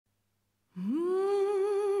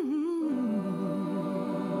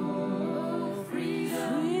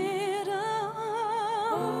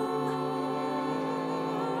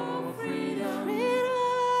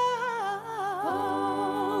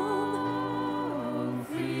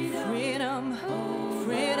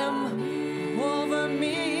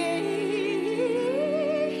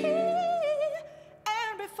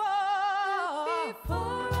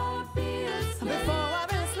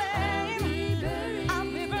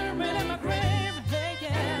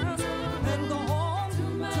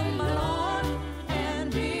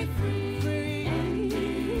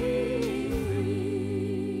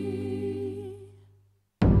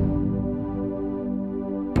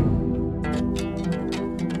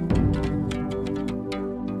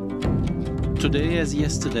Today as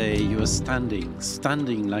yesterday, you are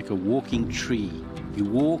standing like a walking tree. You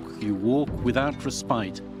walk without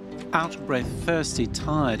respite. Out of breath, thirsty,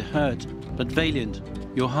 tired, hurt, but valiant.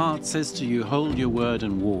 Your heart says to you, hold your word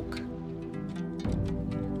and walk.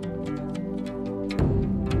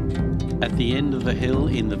 At the end of the hill,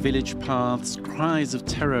 in the village paths, cries of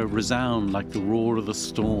terror resound like the roar of a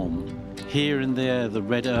storm. Here and there, the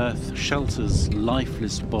red earth shelters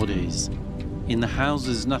lifeless bodies. In the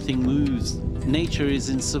houses, nothing moves. Nature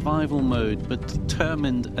is in survival mode, but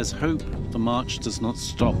determined as hope, the march does not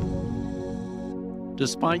stop.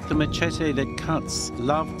 Despite the machete that cuts,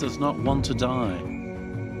 love does not want to die.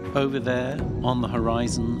 Over there, on the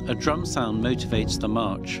horizon, a drum sound motivates the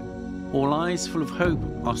march. All eyes full of hope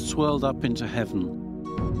are swirled up into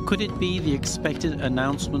heaven. Could it be the expected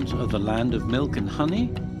announcement of the land of milk and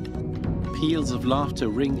honey? Peals of laughter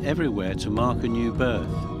ring everywhere to mark a new birth.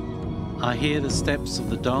 I hear the steps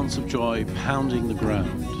of the dance of joy pounding the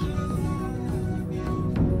ground.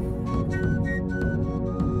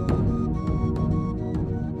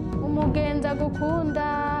 Umugenzi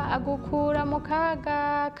agukunda agukura mu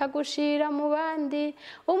kaga kagushira mu bandi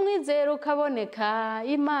umwizero ukaboneka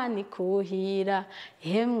Imana ikuhira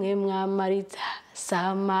yemwe mwamariza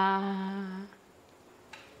sama.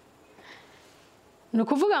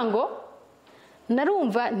 Nukuvuga ngo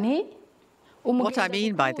narumva nti What I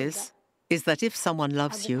mean by this is that if someone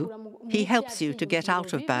loves you, he helps you to get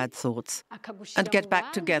out of bad thoughts and get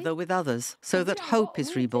back together with others so that hope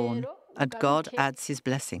is reborn and God adds his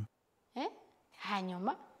blessing. The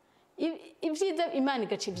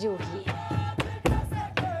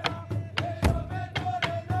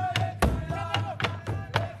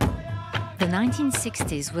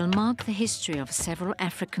 1960s will mark the history of several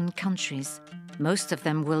African countries. Most of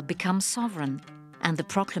them will become sovereign, and the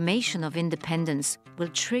proclamation of independence will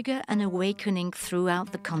trigger an awakening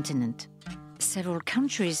throughout the continent. Several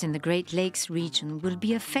countries in the Great Lakes region will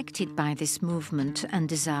be affected by this movement and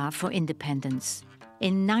desire for independence.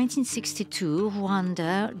 In 1962,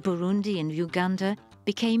 Rwanda, Burundi and Uganda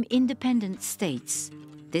became independent states.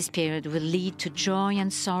 This period will lead to joy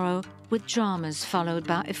and sorrow, with dramas followed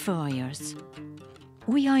by euphorias.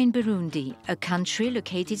 We are in Burundi, a country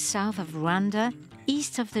located south of Rwanda,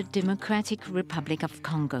 east of the Democratic Republic of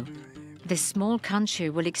Congo. This small country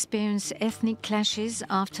will experience ethnic clashes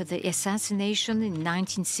after the assassination in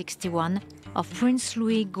 1961 of Prince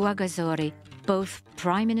Louis Rwagasore, both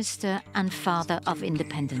Prime Minister and father of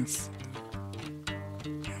independence.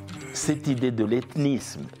 Cette idée de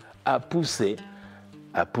l'ethnisme a poussé.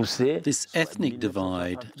 This ethnic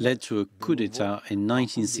divide led to a coup d'etat in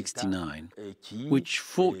 1969, which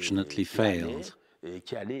fortunately failed,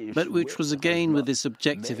 but which was again with this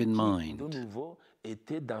objective in mind.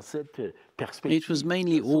 It was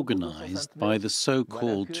mainly organized by the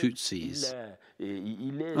so-called Tutsis,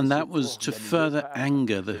 and that was to further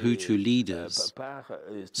anger the Hutu leaders,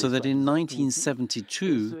 so that in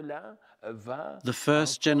 1972, the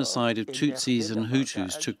first genocide of Tutsis and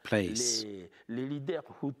Hutus took place. Les leaders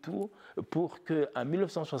Hutus pour que en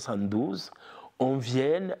 1972 on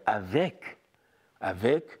vienne avec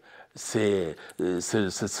ces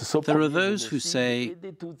There are those who say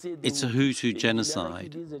it's a Hutu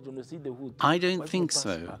genocide. I don't think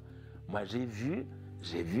so.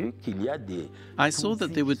 I saw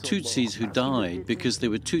that there were Tutsis who died because they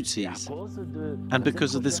were Tutsis and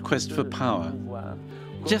because of this quest for power.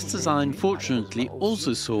 Just as I unfortunately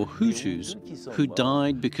also saw Hutus who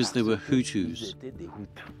died because they were Hutus.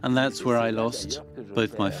 And that's where I lost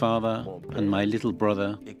both my father and my little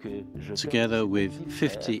brother, together with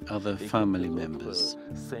 50 other family members.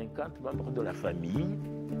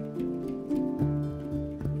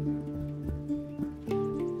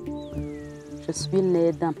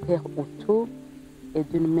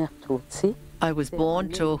 I was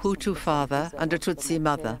born to a Hutu father and a Tutsi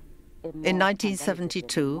mother. In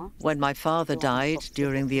 1972, when my father died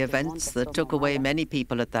during the events that took away many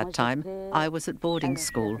people at that time, I was at boarding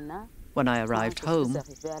school. When I arrived home,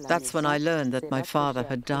 that's when I learned that my father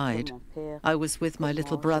had died. I was with my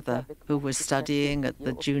little brother, who was studying at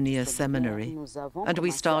the junior seminary, and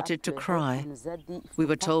we started to cry. We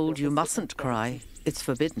were told, "You mustn't cry, it's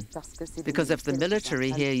forbidden, because if the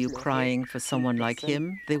military hear you crying for someone like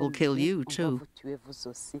him, they will kill you too."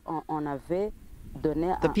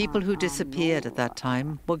 The people who disappeared at that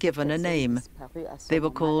time were given a name. They were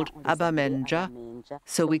called Abamenja,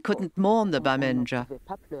 so we couldn't mourn the Bamenja.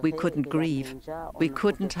 We couldn't grieve. We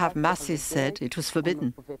couldn't have masses said. It was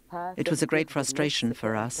forbidden. It was a great frustration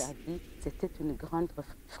for us.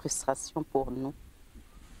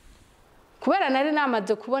 Kubera nari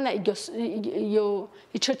namaze kubona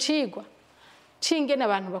ico cigwa cingene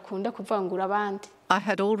abantu bakunda kuvangura abandi. I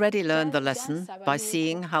had already learned the lesson by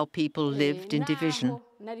seeing how people lived in division,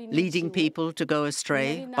 leading people to go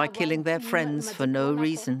astray by killing their friends for no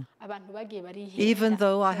reason. Even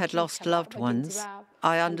though I had lost loved ones,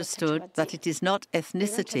 I understood that it is not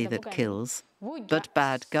ethnicity that kills, but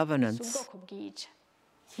bad governance.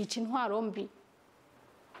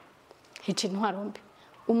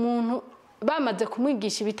 Umuntu bamaze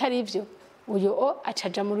kumwigisha ibitari ivyo.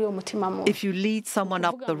 If you lead someone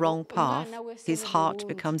up the wrong path, his heart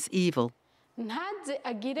becomes evil.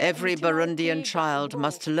 Every Burundian child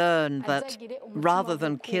must learn that rather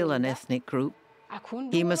than kill an ethnic group,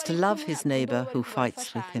 he must love his neighbor who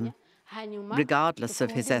fights with him, regardless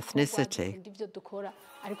of his ethnicity.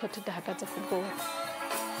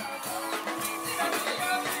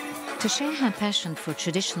 To share her passion for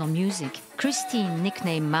traditional music, Christine,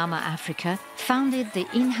 nicknamed Mama Africa, founded the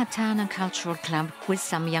Inhatana Cultural Club with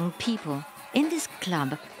some young people. In this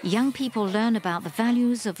club, young people learn about the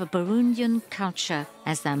values of a Burundian culture,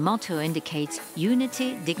 as their motto indicates: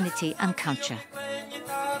 unity, dignity and culture.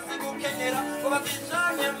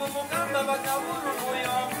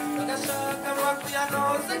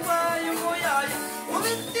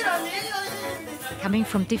 Coming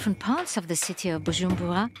from different parts of the city of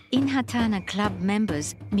Bujumbura, Inhatana Club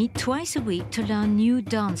members meet twice a week to learn new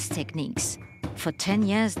dance techniques. For 10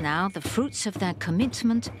 years now, the fruits of their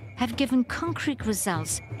commitment have given concrete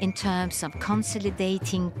results in terms of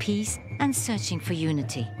consolidating peace and searching for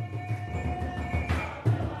unity.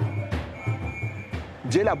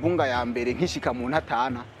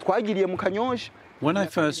 When I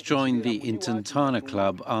first joined the Intantana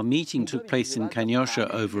Club, our meeting took place in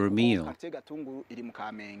Kanyosha over a meal.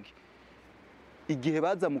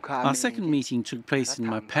 Our second meeting took place in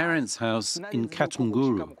my parents' house in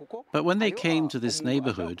Katunguru. But when they came to this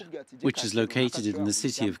neighborhood, which is located in the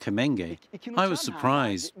city of Kamenge, I was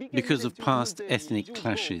surprised because of past ethnic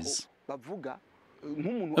clashes.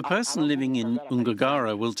 A person living in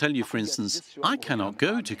Ungagara will tell you, for instance, "I cannot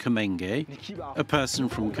go to Kamenge." A person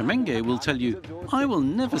from Kamenge will tell you, "I will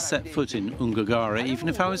never set foot in Ungagara even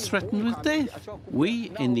if I was threatened with death."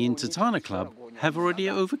 We in the Intatana Club have already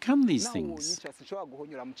overcome these things.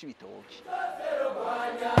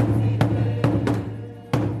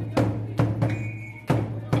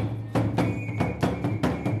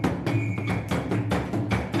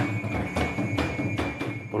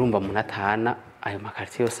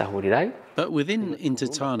 But within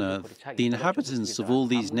Intatana, the inhabitants of all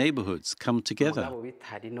these neighborhoods come together.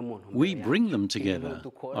 We bring them together.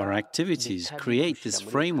 Our activities create this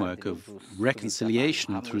framework of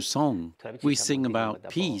reconciliation through song. We sing about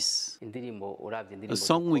peace. A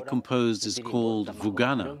song we composed is called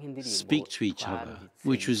Vugana, Speak to Each Other,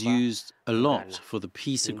 which was used a lot for the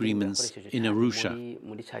peace agreements in Arusha.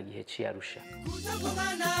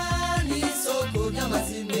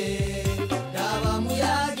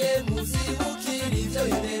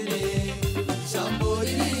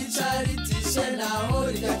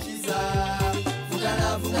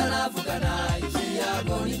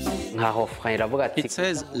 It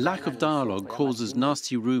says lack of dialogue causes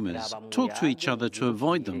nasty rumors. Talk to each other to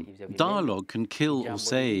avoid them. Dialogue can kill or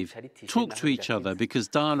save. Talk to each other because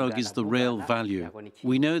dialogue is the real value.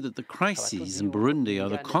 We know that the crises in Burundi are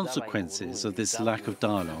the consequences of this lack of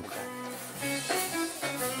dialogue.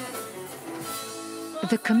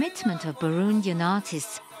 The commitment of Burundian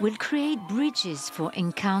artists will create bridges for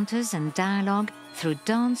encounters and dialogue through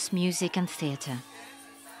dance, music and theatre.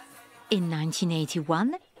 In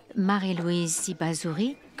 1981, Marie-Louise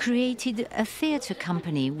Sibazuri created a theatre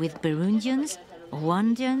company with Burundians,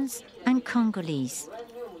 Rwandans and Congolese.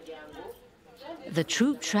 The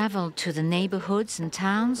troupe traveled to the neighborhoods and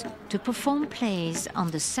towns to perform plays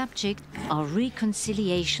on the subject of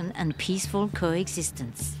reconciliation and peaceful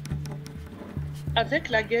coexistence.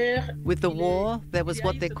 With the war, there was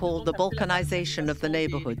what they called the balkanization of the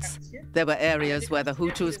neighborhoods. There were areas where the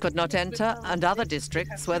Hutus could not enter and other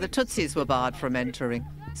districts where the Tutsis were barred from entering.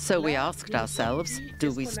 So we asked ourselves,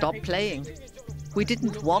 do we stop playing? We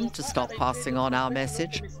didn't want to stop passing on our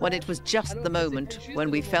message when it was just the moment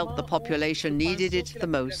when we felt the population needed it the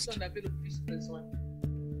most.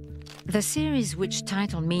 The series, which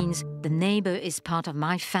title means "The Neighbor is Part of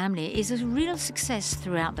My Family," is a real success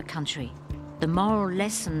throughout the country. The moral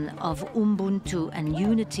lesson of Ubuntu and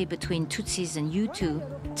unity between Tutsis and Hutu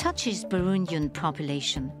touches Burundian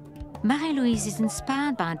population. Marie-Louise is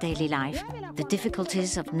inspired by daily life, the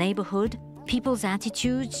difficulties of neighborhood, people's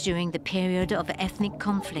attitudes during the period of ethnic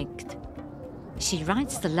conflict. She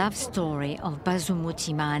writes the love story of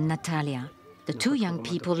Bazumutima and Natalia. The two young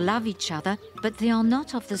people love each other, but they are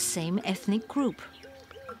not of the same ethnic group.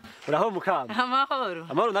 Amahoro.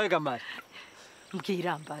 Amahoro nawe gamari.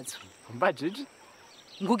 Mbwira Mbazo. Mbajije.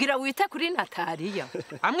 Ngugira wita kuri Natalia.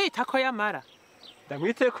 Amwita ko yamara.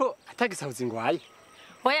 Ndamwite ko atagisabuza ingwaye.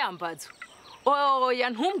 Oya Mbazo. Oya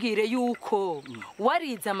ntumbwire yuko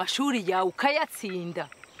warize amashuri yawe ukayatsinda.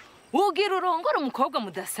 Ugira urongora umukobwa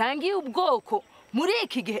mudasangiye ubwoko. Muri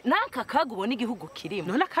iki gihe naka kaga ubona igihugu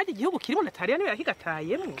kirimo. None kandi igihugu kirimo Natalia niwe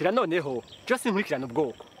yahigatayemo. Kira noneho, just nkurikirana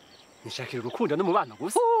ubwoko. Nishakira urukundo n'umubano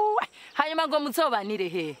gusa. Hanyuma ngo muzobanire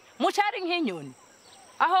he? Mucari nk'inyoni.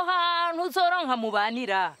 Aho hantu uzoronka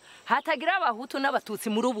mubanira. Hatagira abahutu n'abatutsi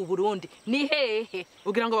muri ubu Burundi. Ni hehe?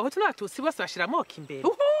 Ugira ngo abahutu n'abatutsi bose bashira amoko imbere.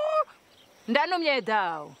 Ndanumye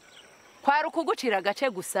dawo. Kwari ukugucira agace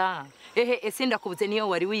gusa. Ese ndakubuze niyo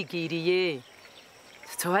wari wigiriye.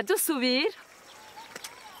 Tuba dusubira.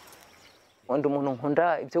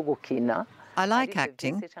 I like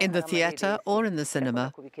acting, in the theatre or in the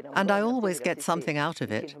cinema, and I always get something out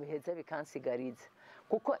of it.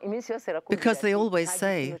 Because they always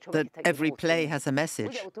say that every play has a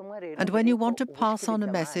message, and when you want to pass on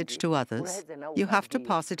a message to others, you have to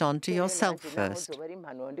pass it on to yourself first.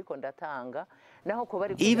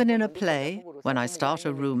 Even in a play, when I start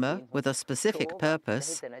a rumor with a specific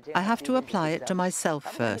purpose, I have to apply it to myself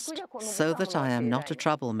first, so that I am not a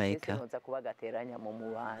troublemaker.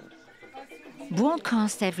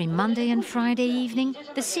 Broadcast every Monday and Friday evening,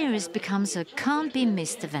 the series becomes a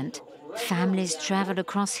can't-be-missed event. Families travel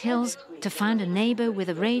across hills to find a neighbor with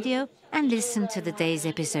a radio and listen to the day's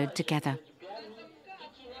episode together.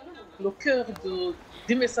 The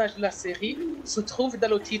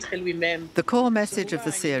core message of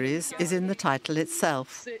the series is in the title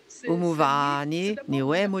itself. Umuvani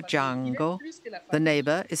niwe mujango. The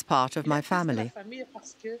neighbor is part of my family.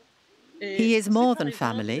 He is more than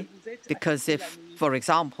family, because if, for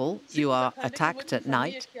example, you are attacked at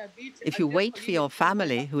night, if you wait for your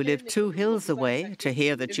family who live 2 hills away to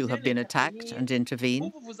hear that you have been attacked and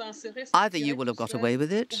intervene, either you will have got away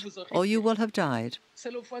with it or you will have died.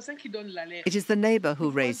 It is the neighbor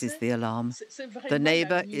who raises the alarm. The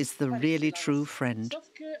neighbor is the really true friend.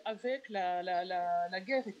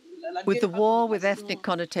 With the war with ethnic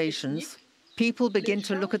connotations, people begin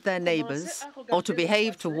to look at their neighbors, or to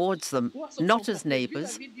behave towards them, not as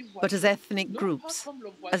neighbors, but as ethnic groups,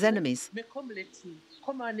 as enemies.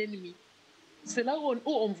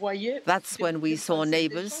 That's when we saw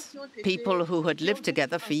neighbors, people who had lived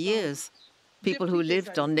together for years, people who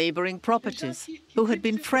lived on neighboring properties, who had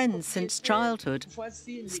been friends since childhood,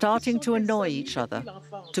 starting to annoy each other,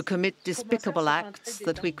 to commit despicable acts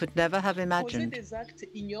that we could never have imagined.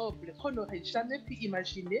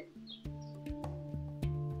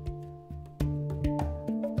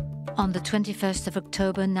 On the 21st of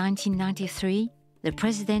October 1993, the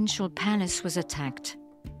presidential palace was attacked.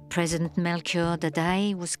 President Melchior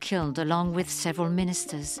Dadae was killed along with several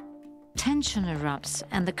ministers. Tension erupts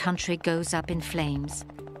and the country goes up in flames.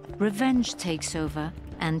 Revenge takes over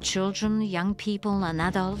and children, young people and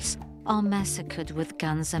adults are massacred with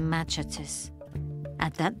guns and machetes.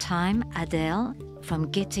 At that time, Adele, from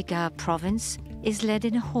Gitega province, is led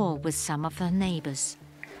in a hall with some of her neighbors.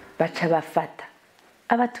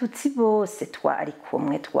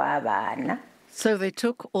 So they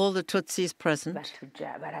took all the Tutsis present.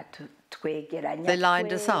 They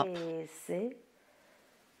lined us up.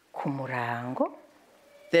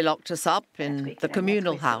 They locked us up in the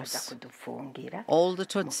communal house, all the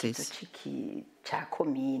Tutsis.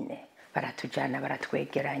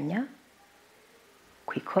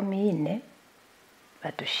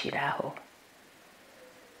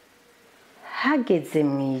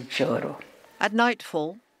 At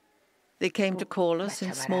nightfall, they came to call us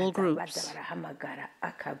in small groups,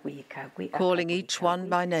 calling each one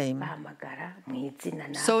by name.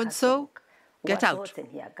 So-and-so, get out.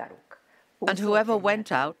 And whoever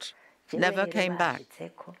went out, never came back.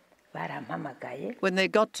 When they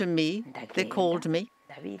got to me, they called me.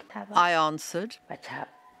 I answered,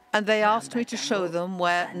 and they asked me to show them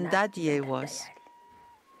where Ndadye was.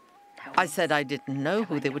 I said I didn't know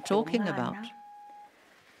who they were talking about.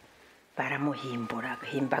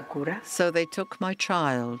 So they took my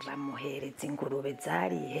child,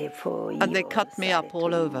 and they cut me up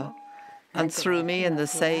all over and threw me in the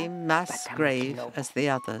same mass grave as the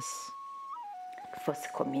others.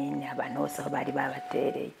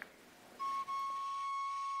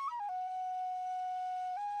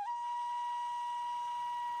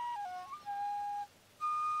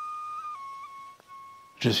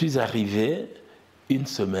 Je suis arrivé une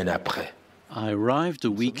semaine après. I arrived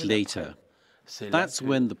a week later. That's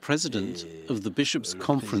when the president of the Bishops'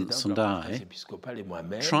 Conference and I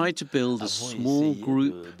tried to build a small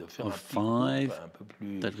group of 5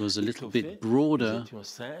 that was a little bit broader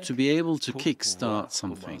to be able to kickstart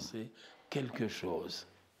something.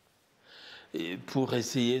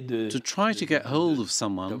 To try to get hold of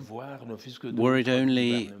someone, were it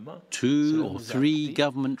only 2 or 3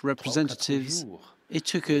 government representatives, it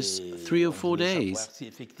took us 3 or 4 days,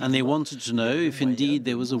 and they wanted to know if indeed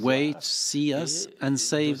there was a way to see us and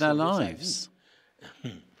save their lives.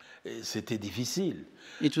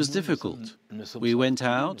 It was difficult. We went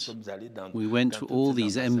out, we went to all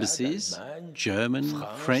these embassies, German,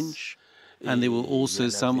 French, and there were also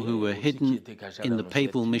some who were hidden in the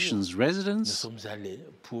papal mission's residence.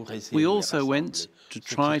 We also went to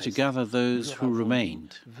try to gather those who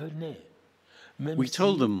remained. We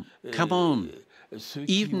told them, come on,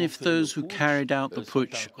 even if those who carried out the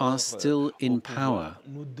putsch are still in power,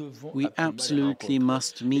 we absolutely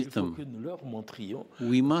must meet them.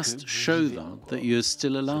 We must show them that you're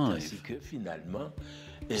still alive.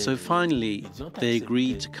 So finally, they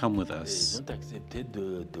agreed to come with us.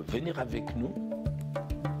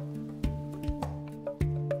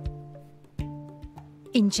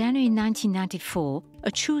 In January 1994,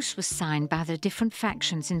 a truce was signed by the different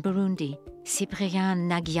factions in Burundi. Cyprien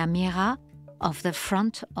Ntaryamira of the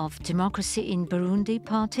Front of Democracy in Burundi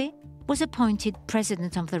party was appointed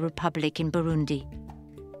President of the Republic in Burundi.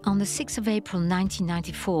 On the 6th of April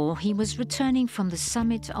 1994, he was returning from the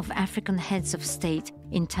Summit of African Heads of State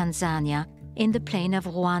in Tanzania in the plane of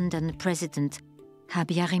Rwandan President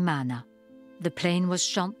Habyarimana. The plane was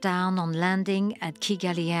shot down on landing at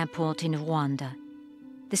Kigali Airport in Rwanda.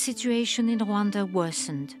 The situation in Rwanda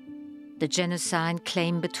worsened. The genocide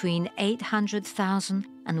claimed between 800,000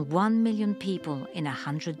 and 1 million people in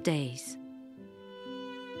 100 days.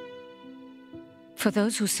 For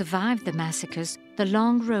those who survived the massacres, the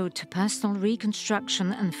long road to personal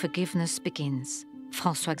reconstruction and forgiveness begins.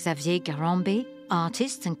 François-Xavier Garambe,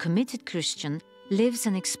 artist and committed Christian, lives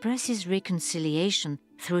and expresses reconciliation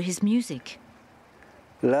through his music.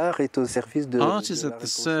 Art is at the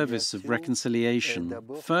service of reconciliation,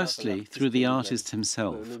 firstly through the artist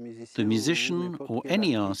himself. The musician or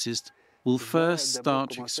any artist will first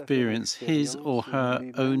start to experience his or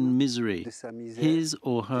her own misery, his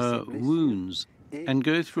or her wounds, and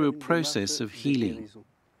go through a process of healing.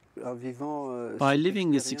 By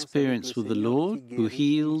living this experience with the Lord, who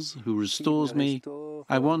heals, who restores me,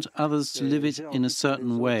 I want others to live it in a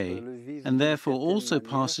certain way, and therefore also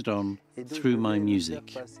pass it on through my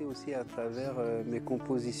music.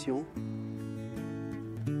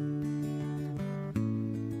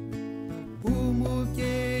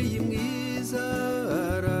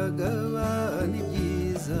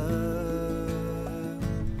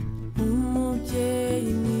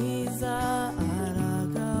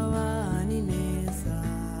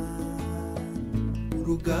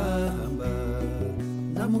 Rugamba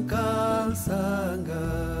namukansanga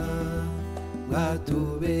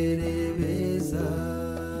mwatubere beza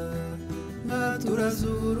mwaturaza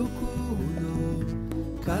urukundo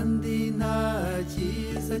kandi nta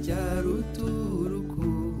cyiza cyaruta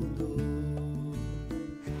urukundo.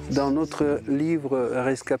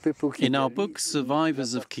 In our book,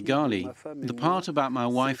 Survivors of Kigali, the part about my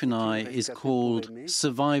wife and I is called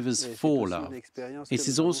Survivors for Love. It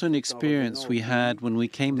is also an experience we had when we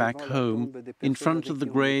came back home in front of the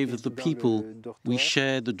grave of the people we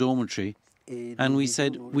shared the dormitory, and we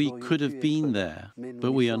said we could have been there,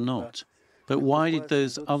 but we are not. But why did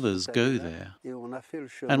those others go there?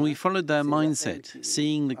 And we followed their mindset,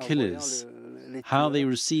 seeing the killers, how they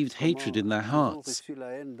received hatred in their hearts,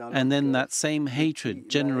 and then that same hatred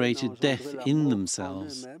generated death in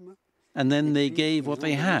themselves. And then they gave what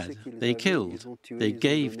they had, they killed, they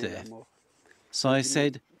gave death. So I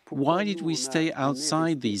said, Why did we stay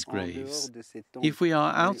outside these graves? If we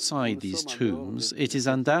are outside these tombs, it is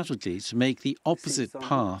undoubtedly to make the opposite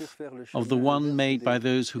path of the one made by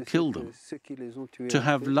those who killed them. To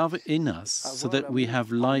have love in us, so that we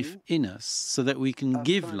have life in us, so that we can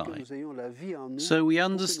give life. So we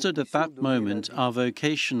understood at that moment our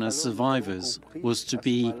vocation as survivors was to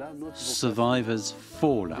be survivors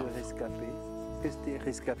for love.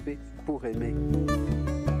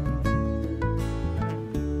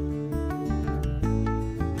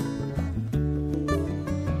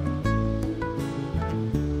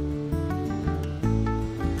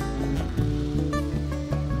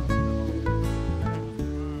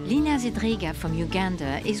 Zidriga from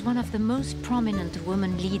Uganda is one of the most prominent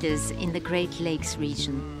women leaders in the Great Lakes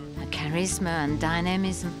region. Her charisma and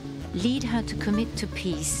dynamism lead her to commit to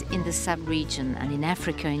peace in the sub-region and in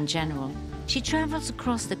Africa in general. She travels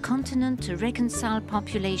across the continent to reconcile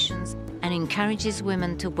populations and encourages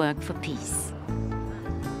women to work for peace.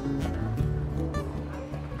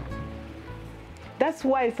 That's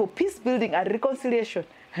why for peace building and reconciliation,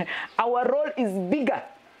 our role is bigger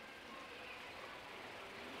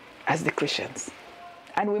as the Christians.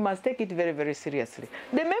 And we must take it very, very seriously.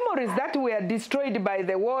 The memories that were destroyed by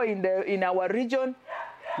the war in our region,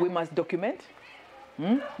 we must document.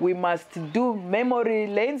 We must do memory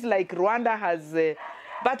lanes like Rwanda has,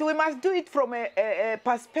 but we must do it from a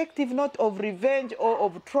perspective not of revenge or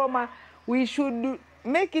of trauma. We should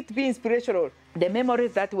make it be inspirational. The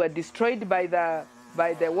memories that were destroyed by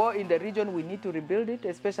the war in the region, we need to rebuild it,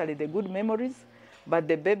 especially the good memories. But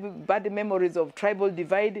the bad memories of tribal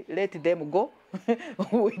divide, let them go.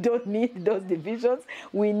 We don't need those divisions.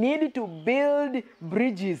 We need to build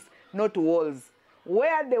bridges, not walls.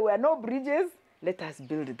 Where there were no bridges, let us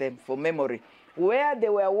build them for memory. Where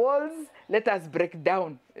there were walls, let us break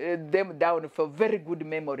them down for very good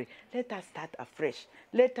memory. Let us start afresh.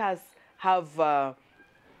 Let us have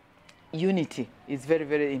unity. It's very,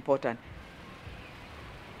 very important.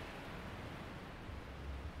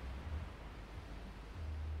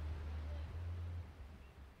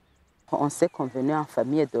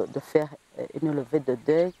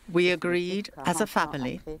 We agreed as a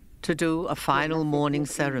family to do a final mourning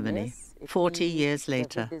ceremony 40 years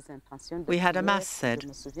later. We had a mass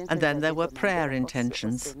said, and then there were prayer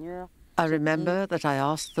intentions. I remember that I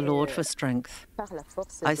asked the Lord for strength.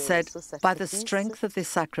 I said, by the strength of this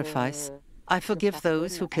sacrifice, I forgive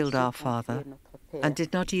those who killed our father and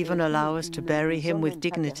did not even allow us to bury him with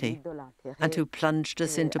dignity and who plunged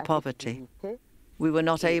us into poverty. We were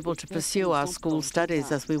not able to pursue our school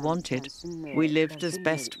studies as we wanted. We lived as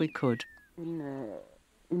best we could.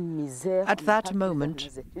 At that moment,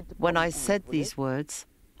 when I said these words,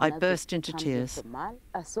 I burst into tears.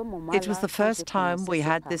 It was the first time we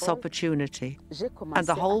had this opportunity, and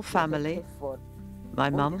the whole family,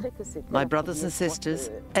 my mum, my brothers and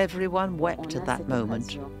sisters, everyone wept at that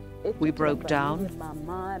moment. We broke down.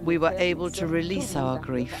 We were able to release our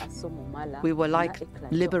grief. We were like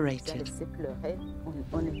liberated.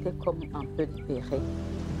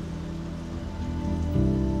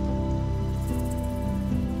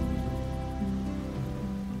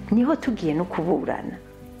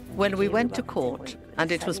 When we went to court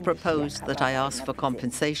and it was proposed that I ask for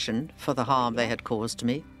compensation for the harm they had caused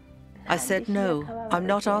me, I said, no, I'm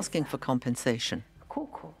not asking for compensation.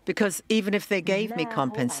 Because even if they gave me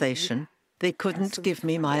compensation, they couldn't give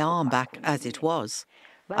me my arm back as it was.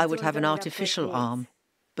 I would have an artificial arm,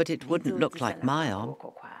 but it wouldn't look like my arm.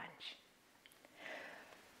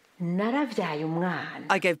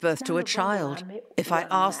 I gave birth to a child. If I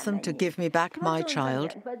asked them to give me back my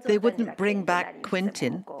child, they wouldn't bring back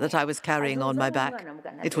Quentin that I was carrying on my back.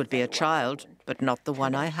 It would be a child, but not the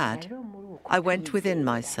one I had. I went within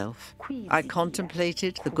myself. I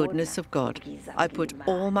contemplated the goodness of God. I put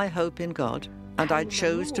all my hope in God, and I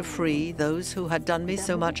chose to free those who had done me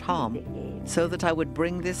so much harm, so that I would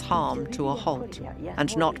bring this harm to a halt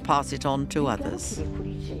and not pass it on to others.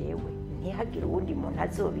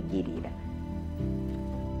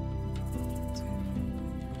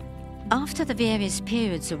 After the various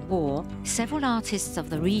periods of war, several artists of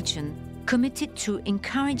the region committed to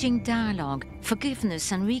encouraging dialogue,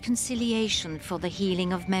 forgiveness and reconciliation for the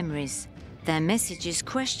healing of memories. Their messages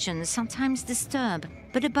question, sometimes disturb,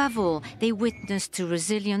 but above all, they witness to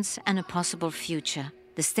resilience and a possible future.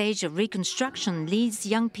 The stage of reconstruction leads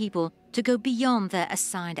young people to go beyond their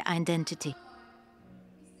assigned identity.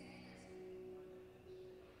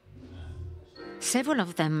 Several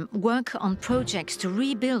of them work on projects to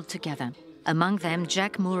rebuild together. Among them,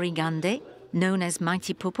 Jack Murigande, known as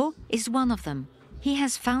Mighty Popo, is one of them. he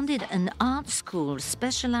has founded an art school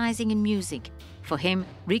specializing in music. For him,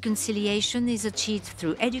 reconciliation is achieved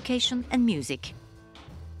through education and music.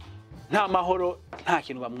 Nta mahoro nta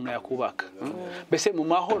kintu umuntu yakubaka. Mbese mu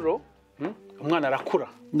mahoro umwana arakura.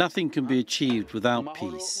 Nothing can be achieved without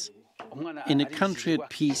peace. In a country at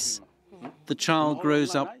peace, the child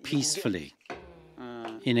grows up peacefully.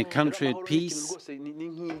 In a country at peace,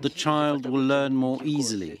 the child will learn more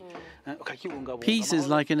easily. Peace is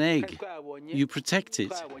like an egg. You protect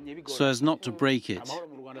it so as not to break it.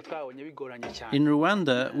 In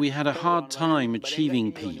Rwanda, we had a hard time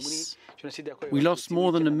achieving peace. We lost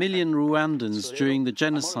more than 1 million Rwandans during the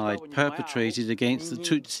genocide perpetrated against the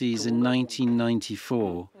Tutsis in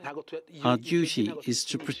 1994. Our duty is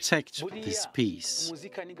to protect this peace.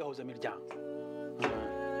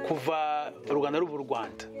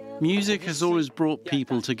 Music has always brought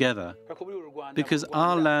people together because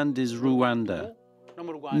our land is Rwanda.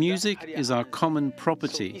 Music is our common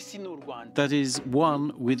property that is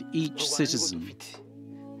one with each citizen.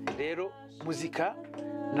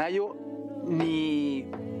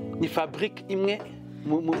 Ni fabrique imwe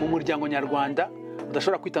mu muryango nyarwanda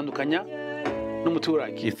udashobora kwitandukanya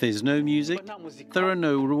n'umuturage. If there's no music, there are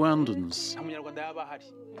no Rwandans.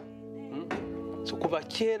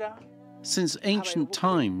 Since ancient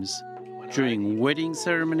times, during wedding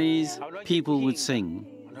ceremonies, people would sing.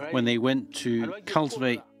 When they went to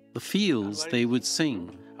cultivate the fields, they would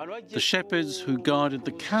sing. The shepherds who guarded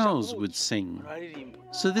the cows would sing.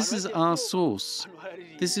 So this is our source.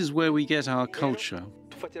 This is where we get our culture.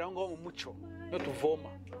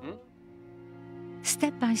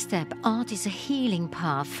 Step by step, art is a healing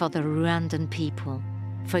path for the Rwandan people.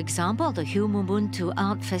 For example, the Hutu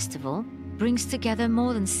Art Festival brings together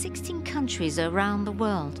more than 16 countries around the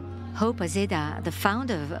world. Hope Azeda, the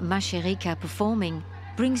founder of Masharika Performing,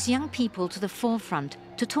 brings young people to the forefront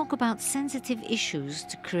to talk about sensitive issues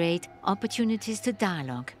to create opportunities to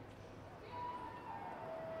dialogue.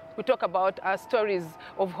 We talk about stories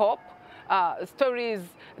of hope, stories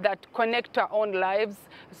that connect our own lives,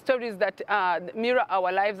 stories that mirror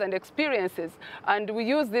our lives and experiences. And we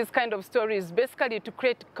use these kind of stories basically to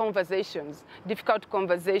create conversations, difficult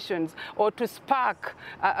conversations, or to spark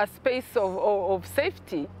a space of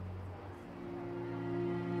safety.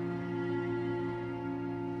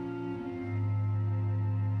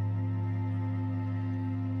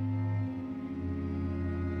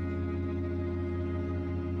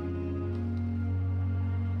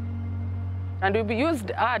 And we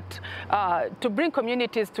used art to bring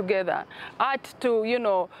communities together, art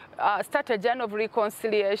to, start a journey of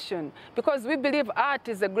reconciliation, because we believe art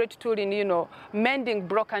is a great tool in, mending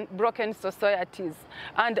broken societies.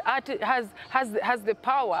 And art has the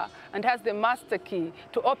power and has the master key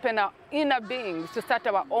to open our inner beings, to start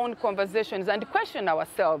our own conversations and question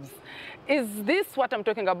ourselves. Is this what I'm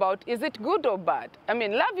talking about? Is it good or bad? I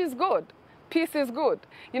mean, love is good. Peace is good.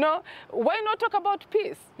 Why not talk about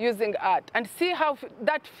peace using art and see how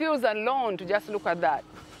that feels alone to just look at that?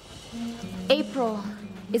 April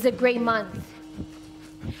is a great month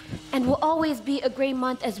and will always be a great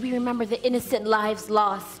month as we remember the innocent lives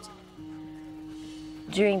lost.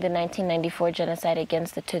 During the 1994 genocide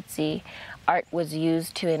against the Tutsi, art was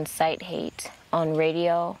used to incite hate on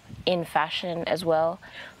radio, in fashion as well.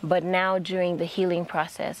 But now during the healing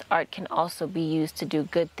process, art can also be used to do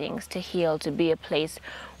good things, to heal, to be a place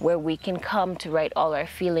where we can come to write all our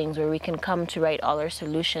feelings, where we can come to write all our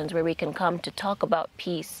solutions, where we can come to talk about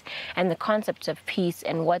peace and the concepts of peace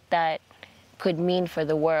and what that could mean for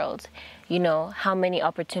the world. How many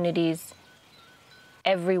opportunities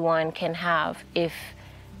everyone can have if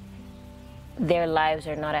their lives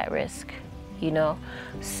are not at risk,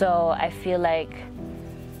 So I feel like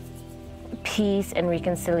peace and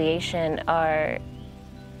reconciliation are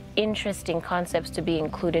interesting concepts to be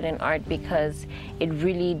included in art because it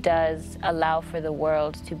really does allow for the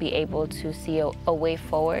world to be able to see a way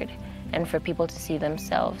forward and for people to see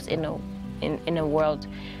themselves in a world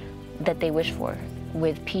that they wish for,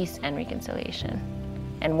 with peace and reconciliation,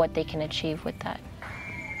 and what they can achieve with that.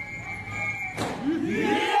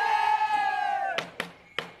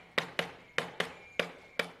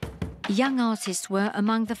 Young artists were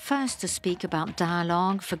among the first to speak about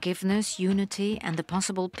dialogue, forgiveness, unity, and the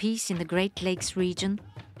possible peace in the Great Lakes region.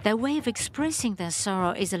 Their way of expressing their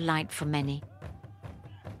sorrow is a light for many.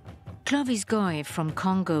 Clovis Goy from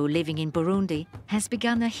Congo, living in Burundi, has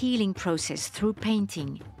begun a healing process through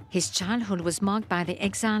painting. His childhood was marked by the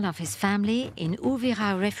exile of his family in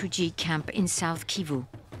Uvira refugee camp in South Kivu.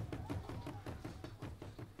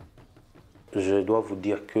 Je dois vous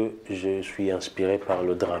dire que je suis inspiré par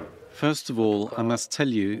le drame. First of all, I must tell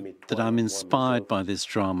you that I'm inspired by this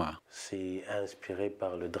drama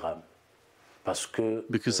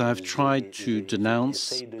because I've tried to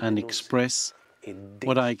denounce and express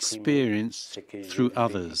what I experienced through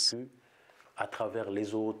others.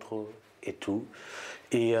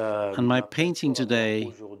 And my painting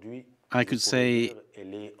today, I could say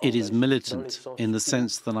it is militant in the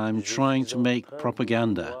sense that I'm trying to make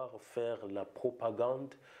propaganda,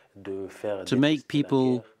 to make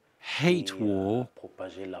people hate war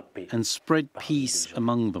and spread peace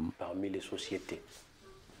among them.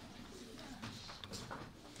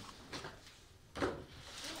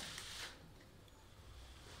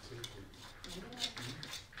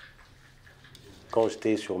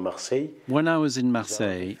 When I was in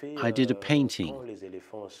Marseille, I did a painting.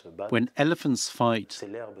 When elephants fight,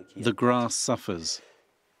 the grass suffers.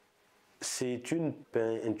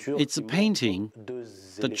 It's a painting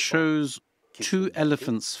that shows two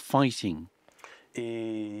elephants fighting,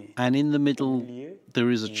 and in the middle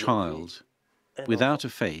there is a child without a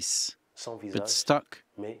face, but stuck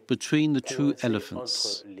between the two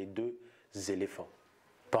elephants.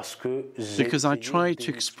 Because I tried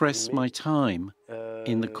to express my time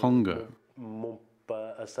in the Congo.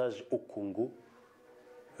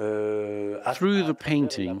 Through the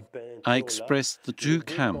painting, I expressed the two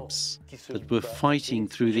camps that were fighting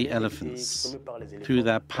through the elephants, through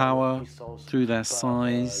their power, through their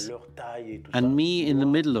size, and me in the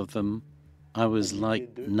middle of them, I was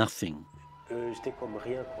like nothing.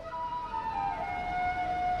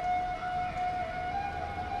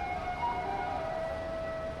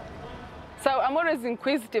 So I'm always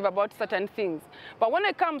inquisitive about certain things. But when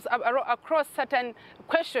it comes across certain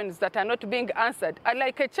questions that are not being answered,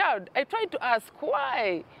 like a child, I try to ask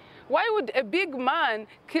why? Why would a big man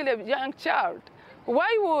kill a young child?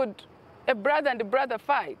 Why would a brother and a brother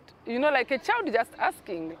fight? You know, like a child just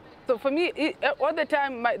asking. So for me, all the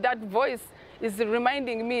time, that voice is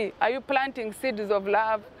reminding me, are you planting seeds of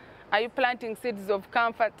love? Are you planting seeds of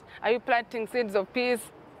comfort? Are you planting seeds of peace?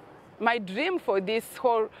 My dream for this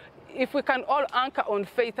whole, if we can all anchor on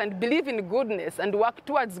faith and believe in goodness and work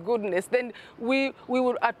towards goodness, then we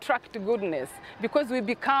will attract goodness because we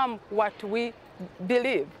become what we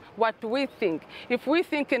believe, what we think. If we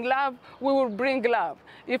think in love, we will bring love.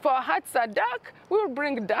 If our hearts are dark, we will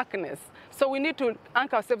bring darkness. So we need to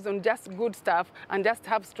anchor ourselves on just good stuff and just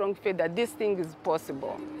have strong faith that this thing is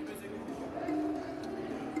possible.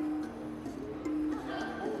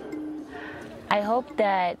 I hope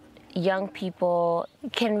that young people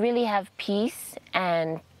can really have peace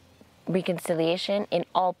and reconciliation in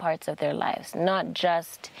all parts of their lives, not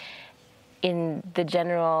just in the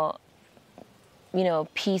general,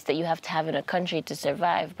 peace that you have to have in a country to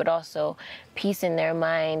survive, but also peace in their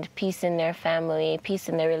mind, peace in their family, peace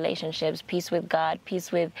in their relationships, peace with God, peace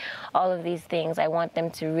with all of these things. I want them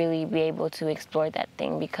to really be able to explore that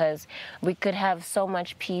thing because we could have so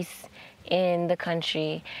much peace in the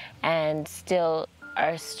country and still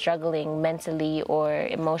are struggling mentally or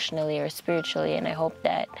emotionally or spiritually, and I hope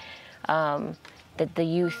that that the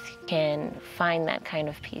youth can find that kind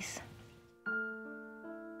of peace.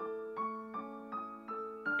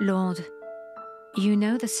 Lord, you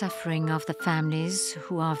know the suffering of the families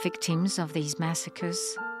who are victims of these massacres.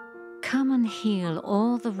 Come and heal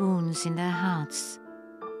all the wounds in their hearts.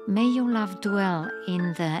 May your love dwell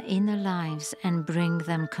in their inner lives and bring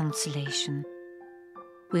them consolation.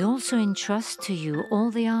 We also entrust to you all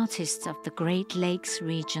the artists of the Great Lakes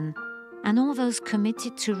region and all those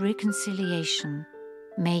committed to reconciliation.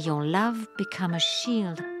 May your love become a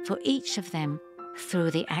shield for each of them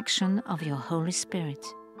through the action of your Holy Spirit.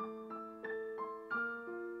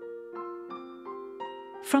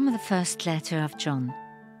 From the first letter of John,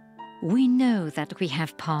 we know that we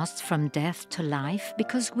have passed from death to life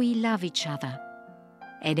because we love each other.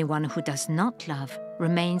 Anyone who does not love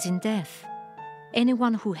remains in death.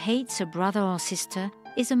 Anyone who hates a brother or sister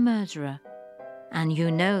is a murderer, and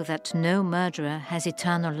you know that no murderer has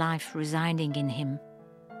eternal life residing in him.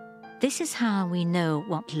 This is how we know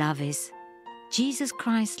what love is. Jesus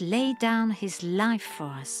Christ laid down his life for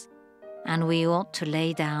us, and we ought to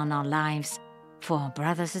lay down our lives for our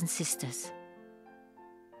brothers and sisters.